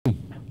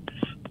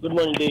Good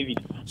morning, David.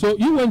 So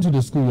you went to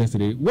the school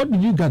yesterday. What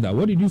did you gather?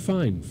 What did you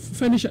find?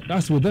 Finish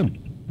us with them.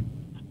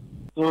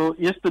 So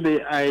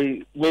yesterday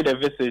I made a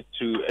visit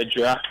to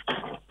Ejura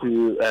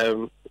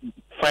to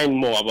find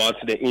more about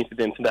the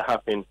incident that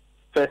happened.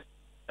 First,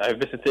 I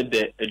visited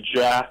the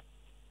Ejura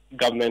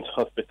Government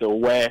Hospital,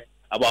 where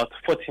about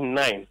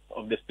 49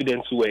 of the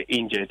students who were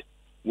injured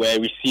were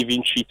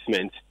receiving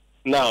treatment.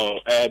 Now,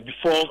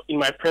 before, in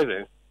my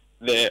presence,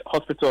 the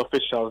hospital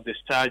officials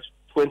discharged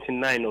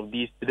 29 of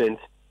these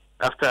students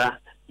after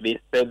they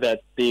said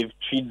that they've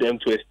treated them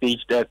to a stage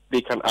that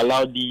they can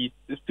allow these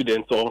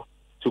students all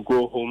to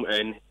go home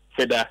and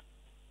further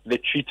the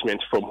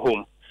treatment from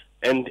home.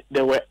 And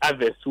there were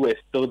others who were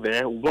still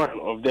there. One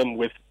of them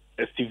with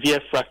a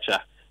severe fracture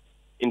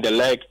in the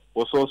leg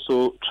was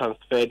also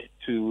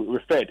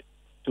referred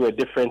to a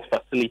different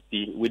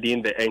facility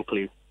within the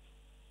enclave.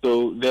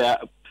 So there are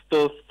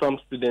still some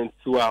students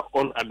who are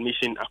on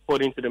admission.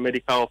 According to the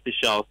medical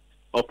officials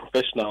or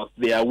professionals,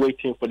 they are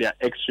waiting for their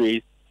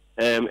x-rays,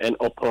 and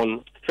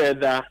upon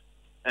further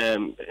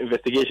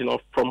investigation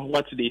of from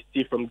what they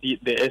see from the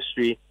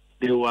x-ray,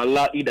 they will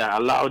either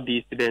allow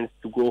these students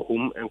to go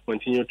home and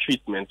continue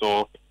treatment,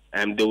 or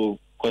they will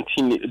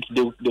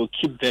they'll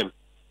keep them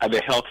at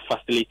the health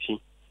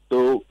facility.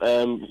 So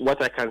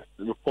what I can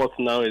report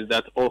now is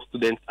that all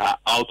students are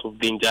out of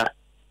danger,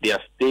 they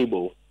are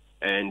stable,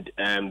 and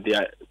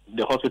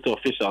the hospital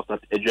officials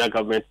at Ejura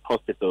Government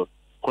Hospital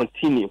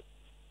continue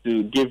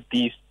to give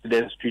these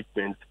students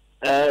treatment.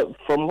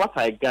 From what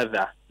I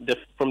gather,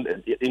 on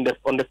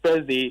the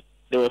first day,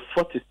 there were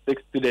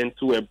 46 students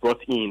who were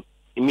brought in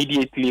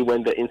immediately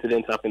when the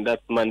incident happened.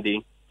 That's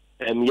Monday.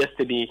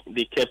 Yesterday,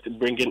 they kept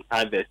bringing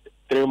others.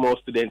 3 more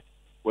students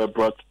were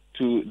brought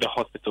to the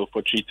hospital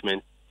for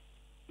treatment.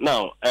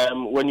 Now,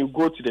 when you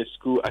go to the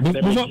school...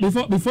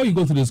 Before you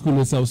go to the school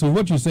itself, so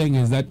what you're saying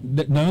is that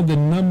now the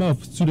number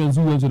of students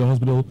who went to the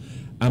hospital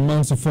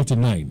amounts to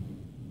 49?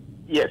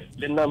 Yes,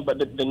 the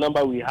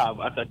number we have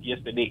as of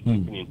yesterday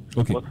evening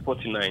was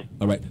 49.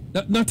 All right.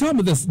 Now tell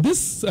me this.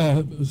 This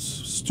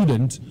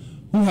student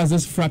who has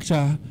this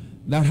fracture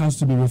that has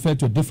to be referred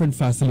to a different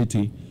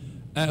facility,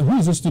 who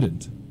is the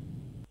student?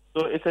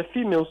 So it's a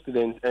female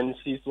student, and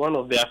she's one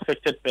of the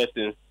affected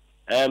persons.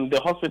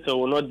 The hospital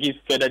will not give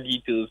further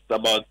details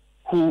about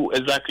who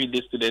exactly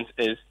this student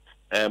is,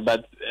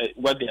 but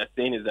what they are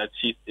saying is that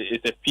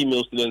it's a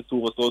female student who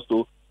was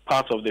also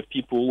part of the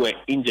people who were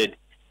injured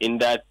in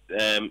that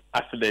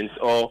accident,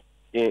 or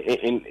who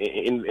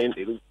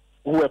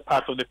were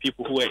part of the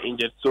people who were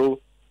injured. So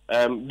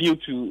due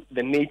to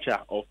the nature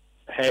of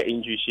her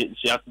injury,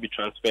 she has to be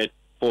transferred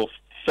for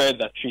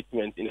further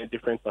treatment in a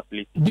different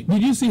facility.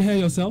 Did you see her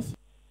yourself?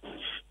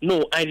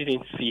 No, I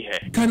didn't see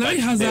her. Can I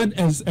hazard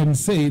and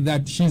say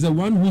that she's the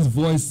one whose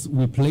voice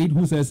we played,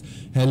 who says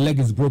her leg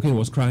is broken,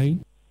 was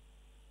crying?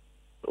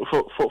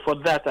 For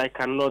that, I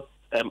cannot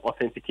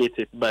authenticate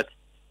it, but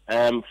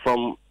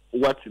from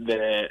what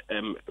the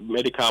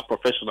medical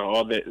professional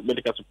or the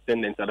medical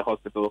superintendent at the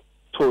hospital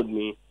told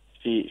me,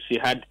 she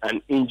had an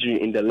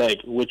injury in the leg,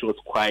 which was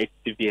quite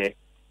severe.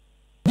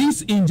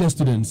 These injured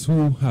students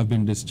who have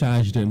been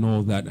discharged and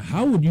all that,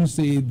 how would you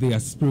say their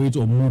spirit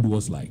or mood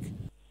was like?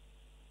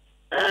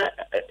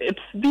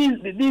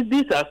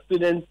 These are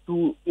students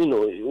who,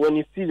 when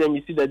you see them,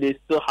 you see that they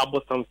still harbor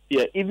some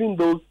fear. Even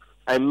those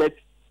I met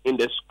in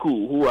the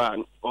school who are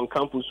on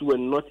campus who were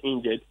not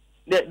injured,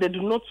 they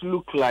do not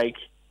look like,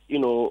 they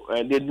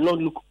do not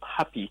look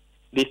happy.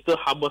 They still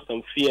harbor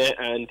some fear,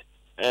 and,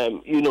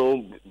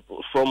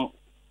 from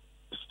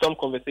some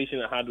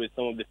conversation I had with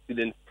some of the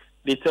students,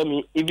 they tell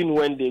me even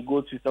when they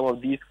go to some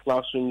of these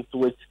classrooms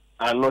which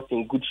are not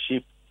in good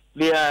shape,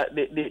 they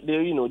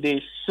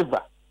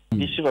shiver.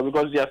 They shiver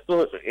because they are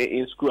still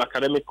in school.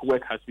 Academic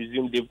work has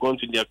resumed. They've gone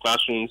to their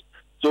classrooms.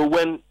 So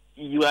when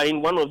you are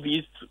in one of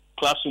these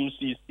classrooms,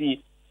 you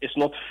see it's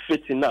not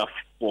fit enough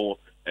for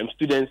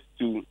students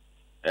to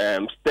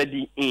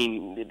study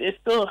in. They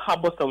still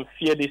harbor some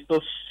fear. They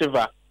still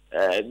shiver.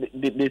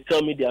 They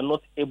tell me they are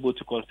not able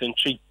to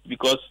concentrate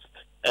because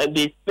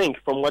they think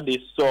from what they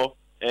saw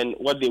and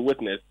what they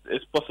witnessed,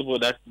 it's possible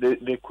that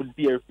there could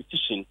be a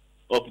repetition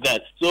of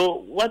that.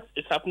 So what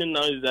is happening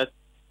now is that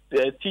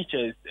the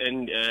teachers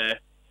and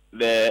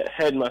the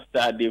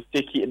headmaster,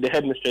 the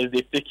headmistress,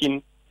 they've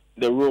taken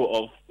the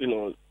role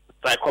of,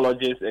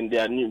 psychologists, and they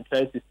are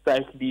trying to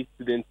psych these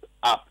students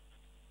up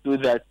so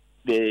that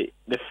the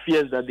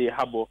fears that they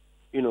harbor,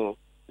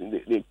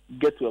 they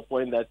get to a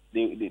point that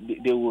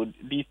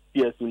these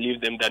fears will leave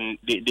them, then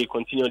they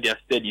continue their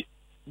studies.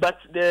 But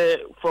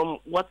from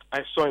what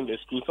I saw in the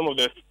school, some of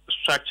the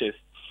structures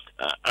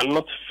are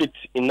not fit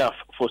enough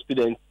for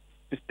students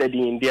to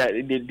study in.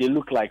 They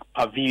look like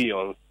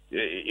pavilions.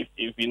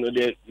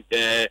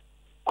 They're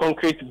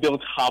concrete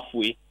built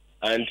halfway,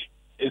 and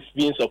it's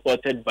being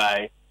supported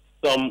by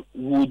some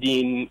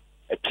wooden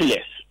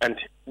pillars, and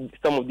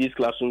some of these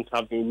classrooms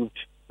have been roofed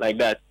like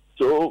that.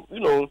 So,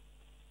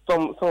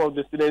 some of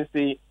the students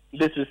say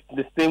this is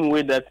the same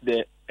way that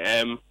the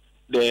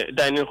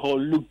dining hall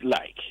looked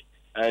like,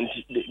 and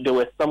there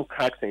were some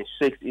cracks and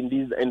shakes in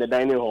the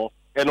dining hall,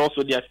 and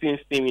also they are seeing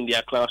same in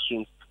their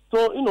classrooms.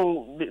 So,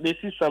 they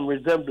see some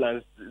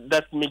resemblance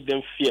that make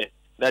them fear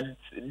that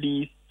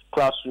these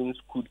classrooms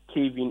could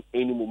cave in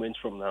any moment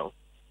from now.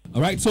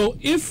 All right, so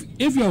if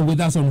you're with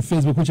us on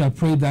Facebook, which I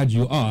pray that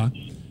you are,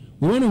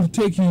 we want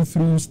to take you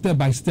through step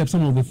by step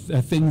some of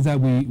the things that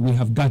we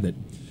have gathered.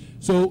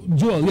 So,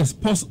 Joel, yes,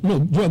 pause. No,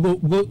 Joel,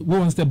 go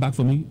one step back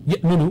for me. Yeah,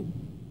 no.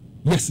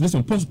 Yes, this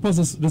one.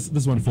 Pause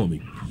this one for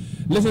me.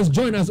 Let's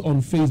join us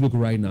on Facebook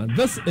right now.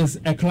 This is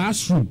a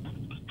classroom.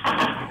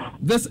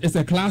 This is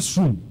a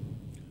classroom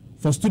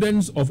for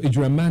students of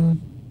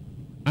Ejuraman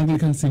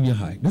Anglican Senior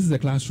High. This is a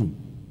classroom.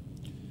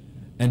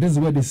 And this is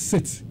where they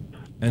sit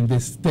and they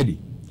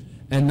study.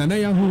 And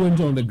Nanaya, who went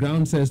on the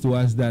ground, says to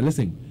us that,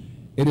 listen,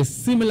 it is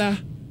similar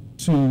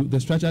to the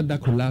structure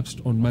that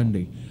collapsed on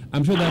Monday.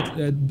 I'm sure that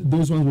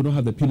those ones will not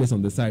have the pillars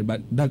on the side,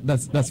 but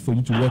that's for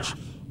you to watch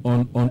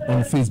on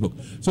Facebook.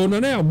 So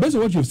Nanaya, based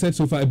on what you've said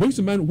so far, it brings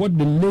to mind what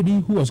the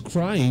lady who was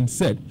crying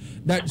said,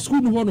 that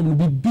school will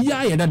be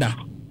dada.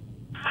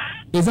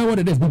 Is that what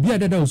it is? Be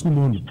dada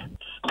school?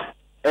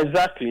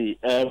 Exactly.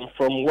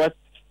 From what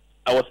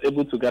I was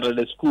able to gather,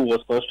 the school was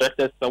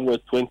constructed somewhere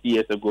 20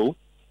 years ago,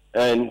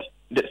 and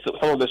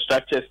some of the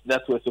structures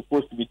that were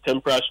supposed to be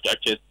temporary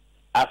structures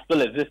are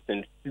still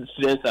existing.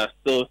 Students are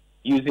still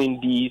using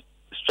these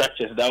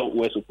structures that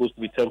were supposed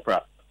to be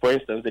temporary. For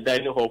instance, the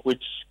dining hall,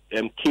 which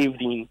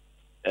caved in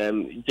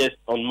just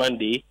on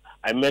Monday,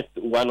 I met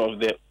one of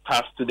the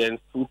past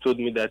students who told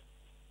me that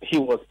he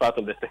was part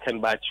of the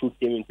second batch who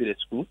came into the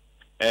school,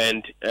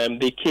 and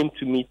they came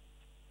to meet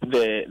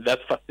that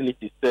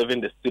facility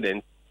serving the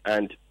students,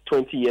 and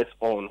 20 years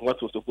on,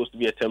 what was supposed to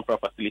be a temporary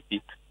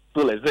facility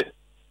still exists.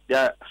 There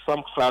are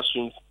some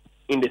classrooms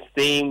in the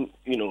same,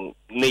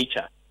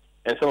 nature,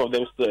 and some of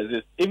them still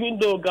exist. Even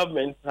though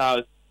government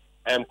has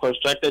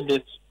constructed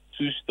this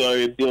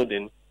 2-story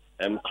building,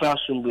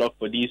 classroom block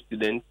for these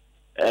students,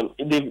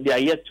 they are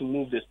yet to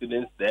move the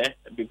students there,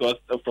 because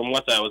from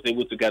what I was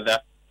able to gather,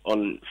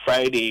 on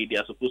Friday they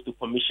are supposed to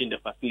commission the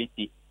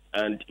facility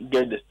and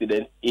get the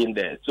students in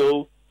there.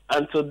 So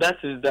until that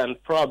is done,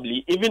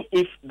 probably, even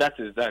if that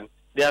is done,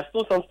 there are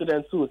still some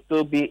students who will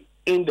still be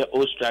in the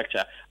old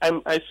structure.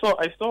 I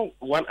saw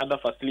one other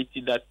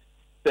facility that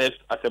serves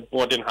as a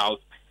boarding house,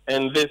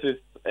 and this is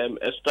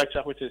a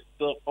structure which is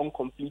still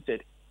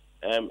uncompleted.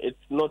 It's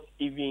not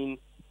even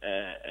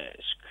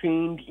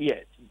screened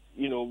yet.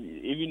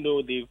 Even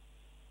though they've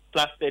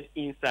plastered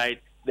inside,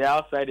 the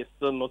outside is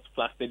still not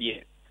plastered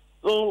yet.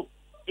 So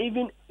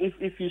even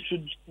if you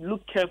should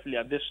look carefully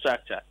at this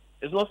structure,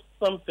 it's not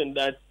something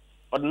that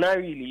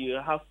ordinarily you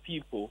have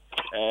people,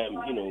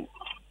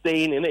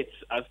 staying in it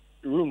as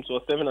rooms or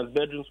serving as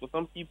bedrooms for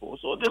some people.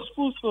 So the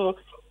school still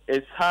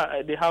is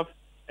hard. They have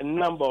a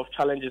number of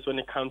challenges when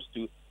it comes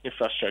to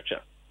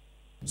infrastructure.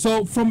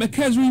 So from a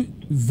cursory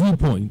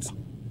viewpoint,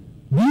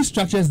 these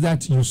structures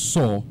that you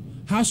saw,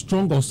 how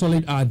strong or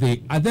solid are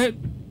they? Are there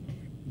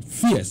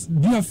fears?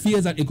 Do you have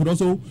fears that it could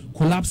also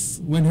collapse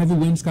when heavy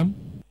winds come?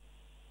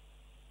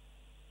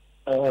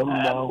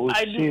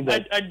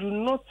 I do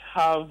not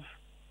have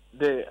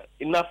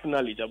enough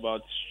knowledge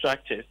about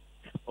structures,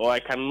 or I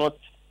cannot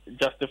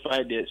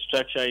justify the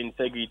structural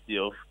integrity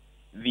of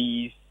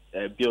these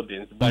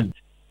buildings. But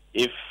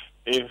if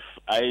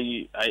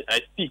I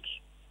speak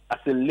as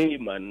a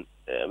layman,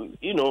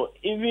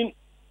 even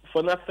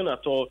for nothing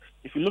at all,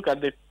 if you look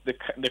at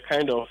the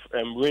kind of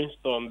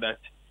rainstorm that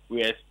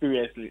we are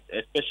experiencing,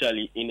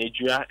 especially in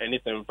Ejura and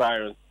its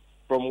environs,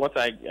 from what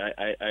I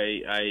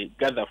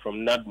gather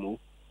from NADMU,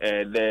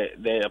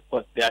 there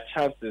are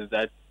chances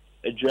that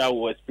Ejura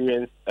will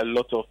experience a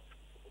lot of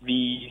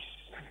these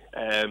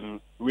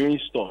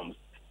rainstorms.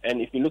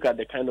 And if you look at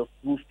the kind of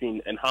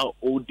roofing and how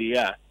old they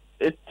are,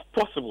 it's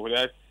possible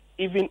that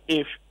even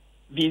if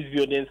these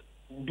buildings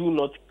do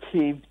not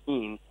cave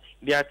in,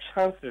 there are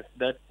chances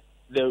that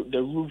the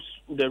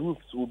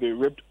roofs will be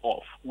ripped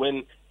off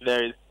when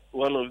there is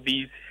one of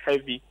these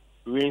heavy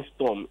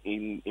rainstorm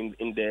in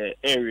the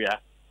area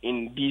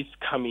in these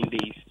coming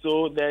days.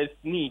 So there's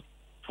need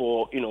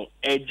for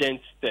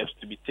urgent steps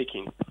to be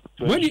taken.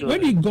 When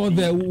you got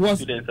there,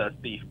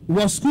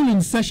 was school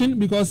in session?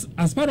 Because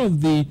as part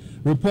of the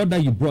report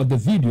that you brought, the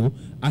video,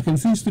 I can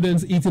see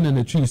students eating in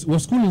the trees.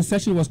 Was school in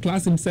session? Was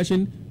class in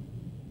session?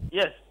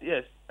 Yes.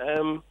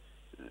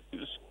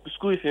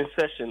 School is in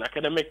session.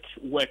 Academic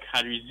work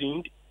had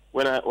resumed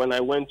when I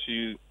went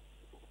to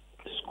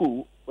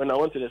school. When I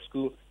went to the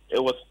school,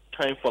 it was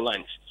time for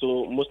lunch.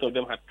 So most of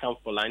them had come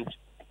for lunch,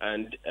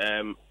 and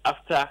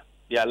after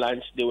their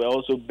lunch, they were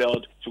also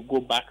belled to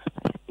go back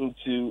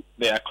into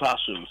their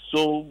classrooms.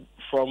 So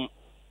from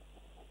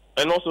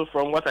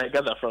what I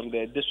gather from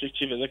the district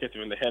chief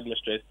executive and the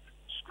headmistress,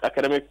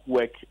 academic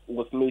work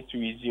was made to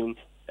resume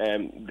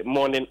the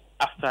morning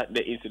after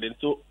the incident.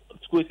 So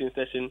school is in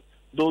session.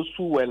 Those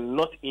who were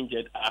not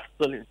injured are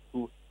still in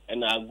school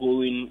and are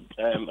going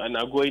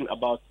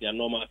about their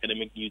normal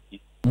academic duties.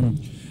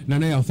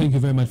 Nanaya, thank you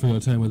very much for your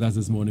time with us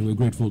this morning. We're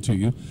grateful to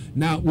you.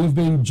 Now, we've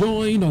been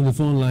joined on the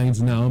phone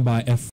lines now by